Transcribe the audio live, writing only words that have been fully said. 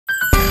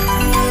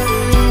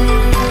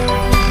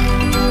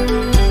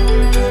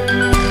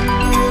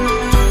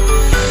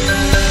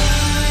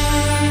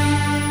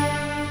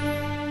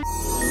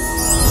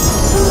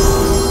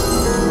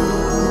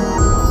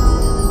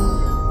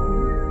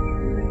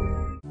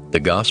The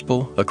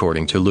Gospel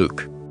according to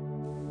Luke.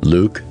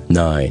 Luke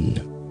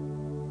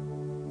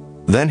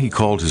 9. Then he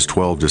called his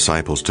 12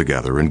 disciples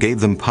together and gave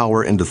them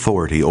power and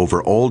authority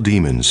over all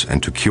demons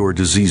and to cure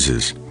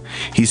diseases.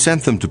 He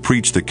sent them to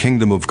preach the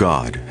kingdom of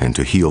God and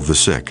to heal the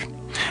sick.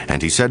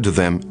 And he said to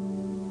them,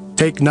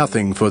 "Take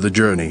nothing for the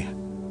journey,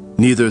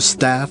 neither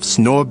staffs,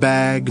 nor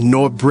bag,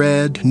 nor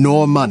bread,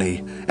 nor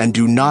money, and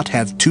do not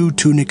have 2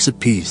 tunics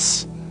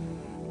apiece.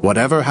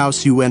 Whatever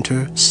house you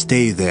enter,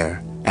 stay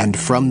there, and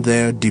from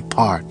there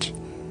depart.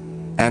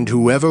 And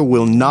whoever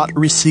will not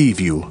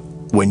receive you,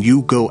 when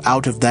you go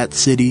out of that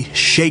city,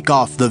 shake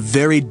off the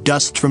very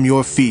dust from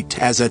your feet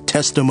as a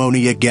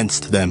testimony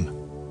against them."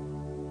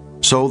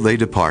 So they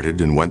departed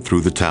and went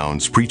through the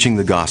towns, preaching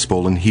the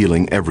gospel and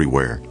healing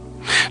everywhere.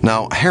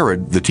 Now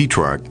Herod the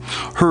Tetrarch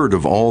heard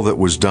of all that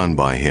was done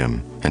by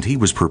him, and he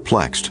was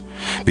perplexed,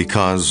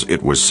 because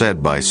it was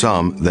said by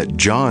some that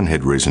John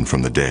had risen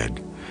from the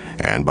dead,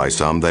 and by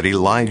some that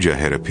Elijah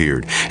had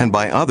appeared, and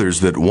by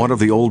others that one of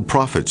the old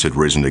prophets had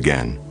risen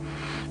again.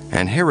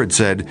 And Herod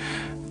said,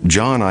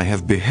 "John I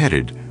have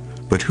beheaded,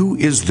 but who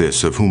is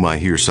this of whom I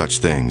hear such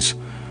things?"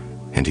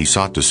 And he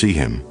sought to see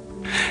him.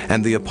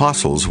 And the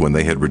apostles, when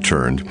they had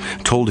returned,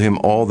 told him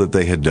all that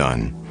they had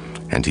done.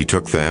 And he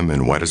took them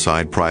and went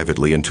aside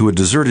privately into a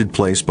deserted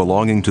place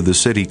belonging to the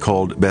city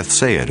called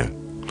Bethsaida.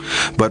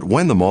 But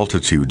when the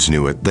multitudes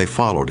knew it, they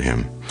followed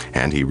him.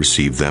 And he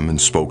received them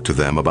and spoke to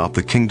them about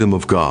the kingdom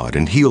of God,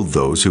 and healed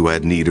those who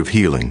had need of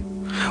healing.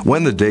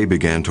 When the day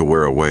began to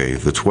wear away,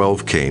 the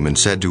 12 came and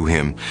said to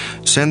him,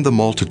 "Send the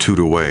multitude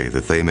away,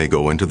 that they may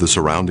go into the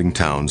surrounding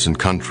towns and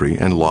country,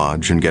 and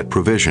lodge and get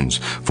provisions,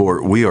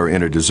 for we are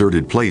in a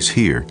deserted place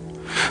here."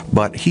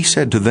 But he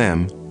said to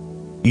them,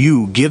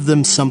 "You give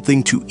them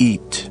something to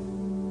eat."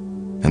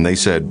 And they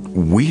said,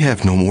 "We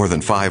have no more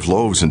than 5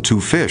 loaves and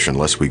 2 fish,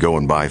 unless we go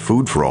and buy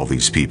food for all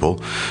these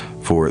people,"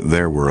 for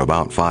there were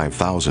about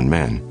 5,000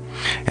 men.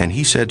 And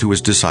he said to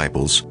his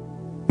disciples,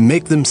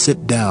 "Make them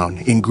sit down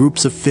in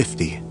groups of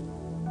 50.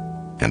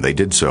 And they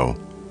did so,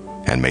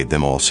 and made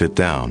them all sit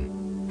down.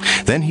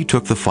 Then he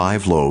took the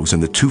 5 loaves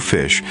and the 2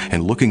 fish,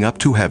 and looking up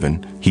to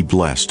heaven, he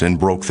blessed and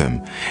broke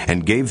them,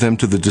 and gave them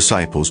to the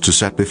disciples to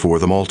set before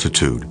the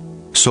multitude.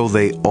 So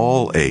they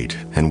all ate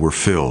and were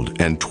filled,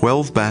 and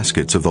 12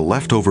 baskets of the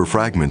leftover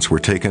fragments were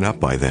taken up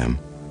by them.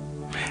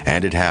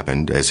 And it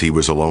happened, as he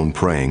was alone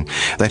praying,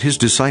 that his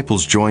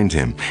disciples joined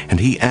him, and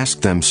he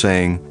asked them,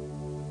 saying,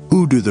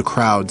 "Who do the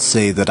crowd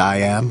say that I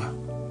am?"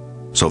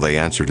 So they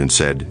answered and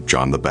said,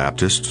 "John the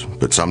Baptist,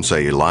 but some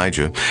say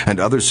Elijah, and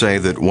others say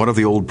that one of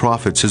the old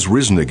prophets has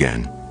risen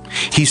again."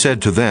 He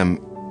said to them,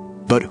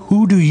 "But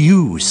who do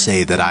you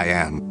say that I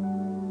am?"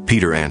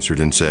 Peter answered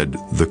and said,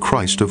 "The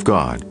Christ of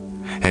God."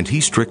 And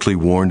he strictly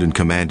warned and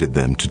commanded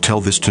them to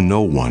tell this to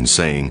no one,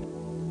 saying,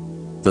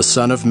 "The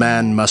Son of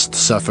Man must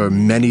suffer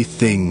many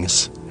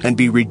things, and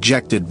be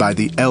rejected by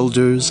the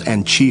elders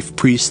and chief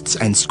priests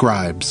and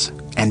scribes,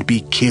 and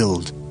be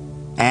killed,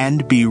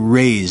 and be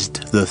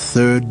raised the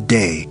 3rd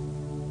day."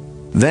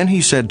 Then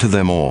he said to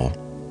them all,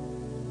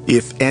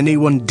 "If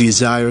anyone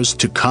desires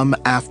to come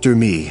after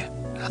me,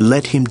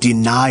 let him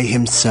deny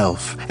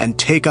himself, and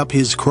take up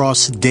his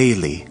cross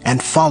daily,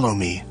 and follow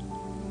me.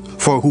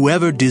 For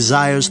whoever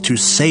desires to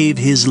save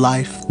his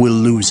life will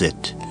lose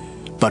it,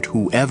 but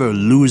whoever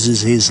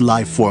loses his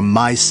life for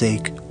my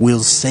sake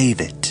will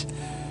save it.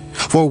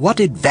 For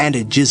what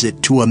advantage is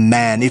it to a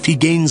man if he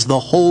gains the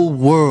whole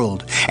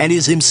world and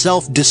is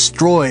himself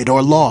destroyed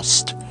or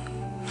lost?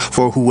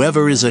 For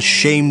whoever is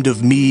ashamed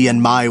of me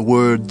and my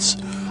words,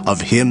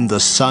 of him the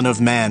Son of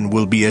Man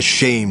will be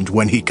ashamed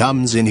when he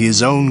comes in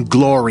his own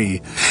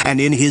glory and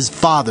in his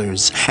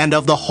Father's and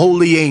of the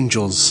holy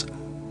angels.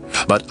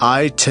 But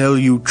I tell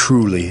you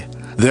truly,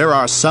 there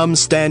are some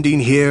standing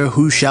here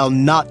who shall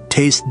not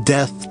taste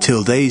death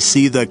till they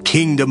see the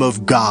kingdom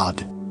of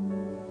God."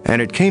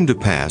 And it came to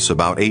pass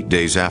about 8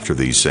 days after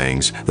these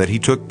sayings, that he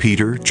took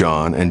Peter,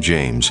 John, and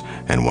James,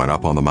 and went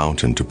up on the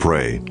mountain to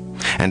pray.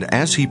 And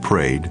as he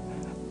prayed,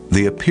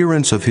 the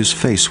appearance of his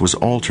face was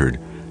altered,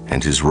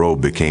 and his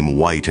robe became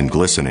white and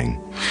glistening.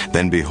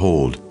 Then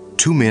behold,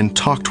 2 men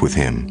talked with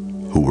him,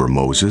 who were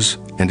Moses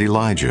and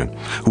Elijah,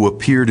 who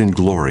appeared in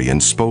glory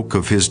and spoke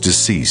of his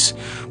decease,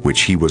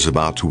 which he was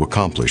about to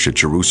accomplish at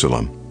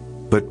Jerusalem.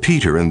 But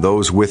Peter and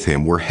those with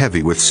him were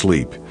heavy with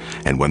sleep,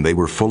 and when they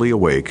were fully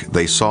awake,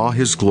 they saw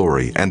his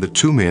glory and the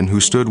 2 men who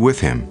stood with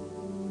him.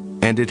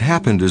 And it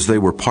happened as they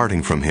were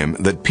parting from him,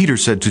 that Peter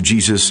said to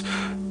Jesus,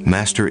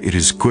 "Master, it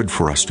is good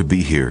for us to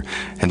be here,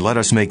 and let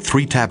us make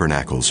 3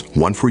 tabernacles,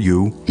 one for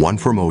you, one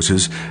for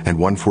Moses, and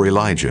one for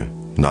Elijah,"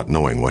 not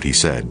knowing what he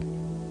said.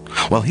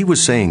 While he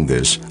was saying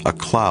this, a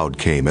cloud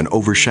came and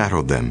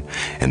overshadowed them,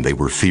 and they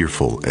were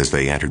fearful as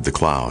they entered the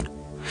cloud.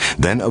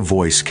 Then a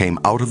voice came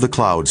out of the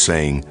cloud,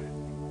 saying,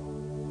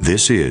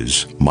 "This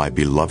is my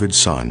beloved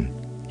Son,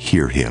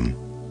 hear him."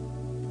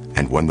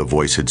 And when the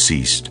voice had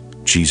ceased,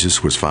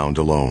 Jesus was found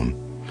alone.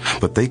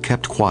 But they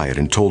kept quiet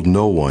and told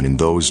no one in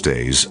those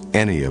days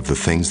any of the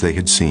things they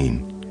had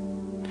seen.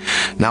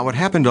 Now it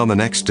happened on the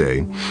next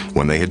day,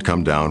 when they had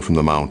come down from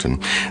the mountain,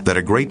 that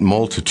a great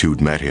multitude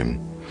met him.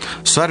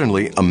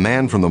 Suddenly a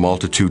man from the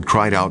multitude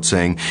cried out,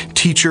 saying,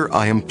 "Teacher,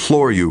 I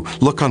implore you,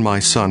 look on my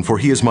son, for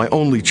he is my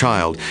only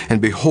child.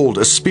 And behold,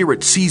 a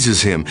spirit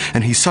seizes him,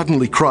 and he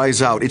suddenly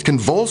cries out. It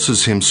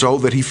convulses him so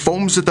that he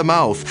foams at the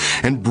mouth,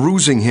 and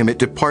bruising him it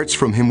departs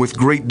from him with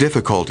great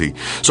difficulty.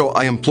 So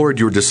I implored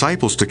your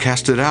disciples to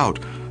cast it out,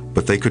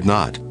 but they could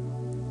not."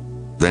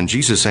 Then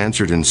Jesus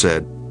answered and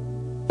said,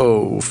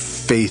 O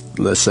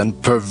faithless and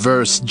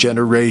perverse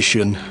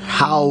generation,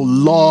 how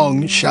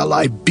long shall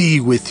I be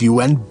with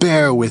you and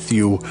bear with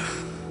you?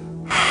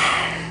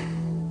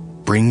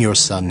 Bring your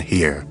son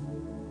here.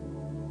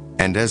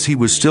 And as he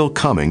was still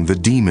coming, the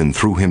demon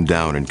threw him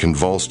down and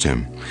convulsed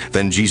him.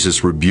 Then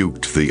Jesus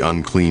rebuked the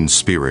unclean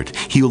spirit,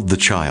 healed the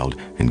child,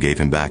 and gave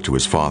him back to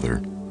his father.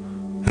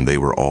 And they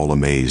were all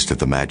amazed at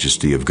the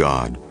majesty of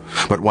God.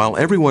 But while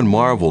everyone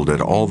marveled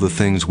at all the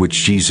things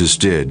which Jesus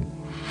did,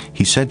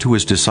 he said to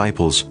his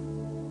disciples,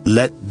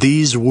 Let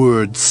these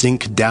words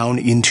sink down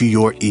into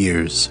your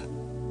ears.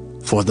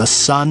 For the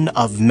Son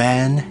of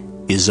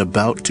Man is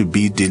about to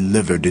be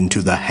delivered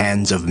into the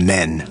hands of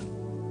men.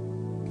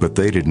 But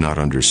they did not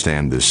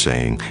understand this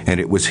saying, and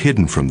it was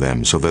hidden from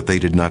them so that they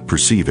did not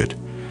perceive it.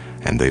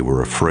 And they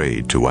were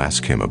afraid to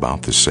ask him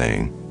about this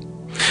saying.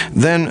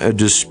 Then a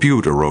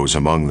dispute arose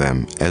among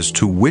them as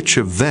to which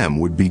of them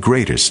would be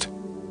greatest.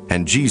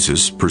 And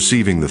Jesus,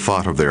 perceiving the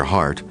thought of their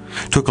heart,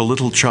 took a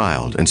little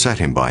child and set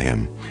him by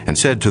him, and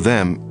said to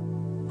them,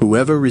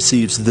 Whoever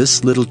receives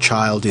this little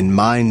child in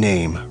my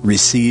name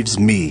receives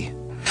me,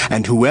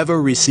 and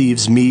whoever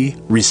receives me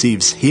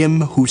receives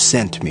him who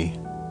sent me.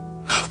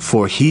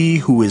 For he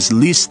who is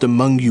least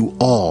among you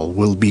all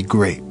will be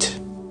great.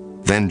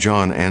 Then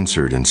John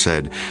answered and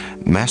said,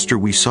 Master,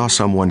 we saw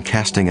someone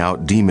casting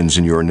out demons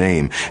in your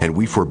name, and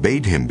we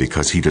forbade him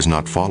because he does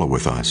not follow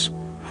with us.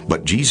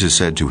 But Jesus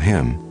said to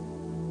him,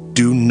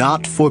 Do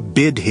not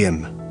forbid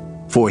him,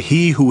 for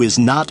he who is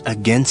not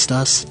against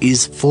us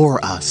is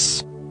for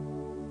us.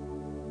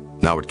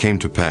 Now it came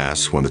to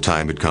pass, when the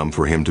time had come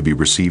for him to be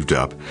received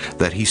up,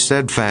 that he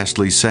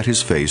steadfastly set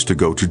his face to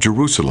go to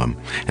Jerusalem,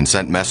 and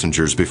sent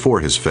messengers before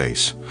his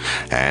face.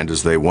 And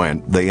as they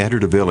went, they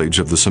entered a village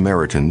of the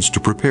Samaritans to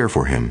prepare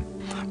for him.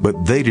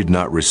 But they did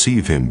not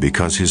receive him,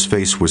 because his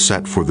face was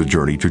set for the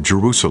journey to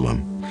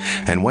Jerusalem.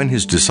 And when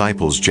his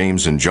disciples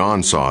James and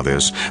John saw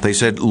this, they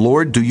said,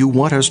 Lord, do you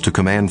want us to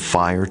command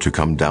fire to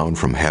come down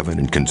from heaven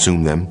and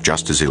consume them,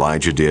 just as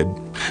Elijah did?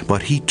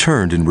 But he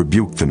turned and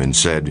rebuked them and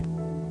said,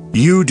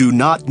 You do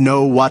not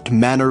know what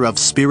manner of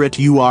spirit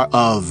you are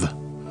of.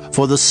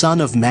 For the Son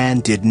of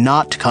Man did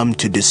not come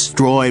to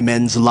destroy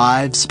men's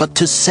lives, but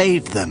to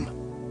save them.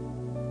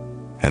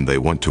 And they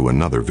went to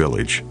another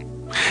village.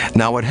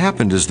 Now it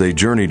happened as they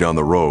journeyed on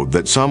the road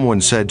that someone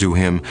said to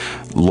him,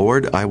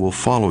 Lord, I will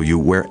follow you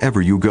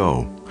wherever you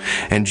go.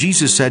 And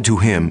Jesus said to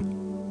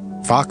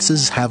him,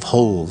 Foxes have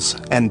holes,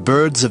 and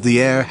birds of the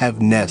air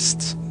have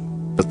nests,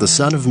 but the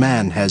Son of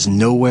Man has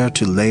nowhere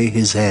to lay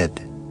his head.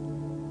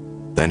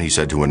 Then he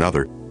said to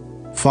another,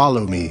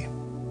 Follow me.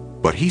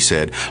 But he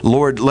said,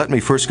 Lord, let me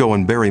first go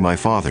and bury my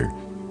father.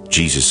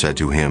 Jesus said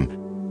to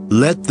him,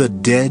 Let the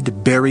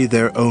dead bury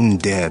their own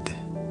dead.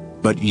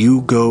 But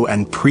you go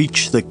and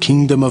preach the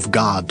kingdom of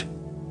God.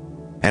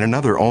 And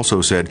another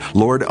also said,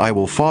 Lord, I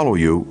will follow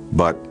you,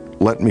 but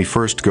let me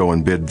first go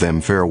and bid them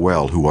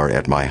farewell who are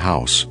at my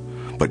house.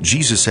 But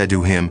Jesus said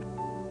to him,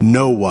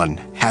 No one,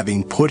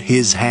 having put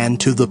his hand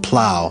to the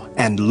plow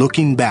and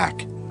looking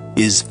back,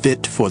 is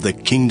fit for the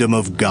kingdom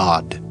of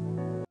God.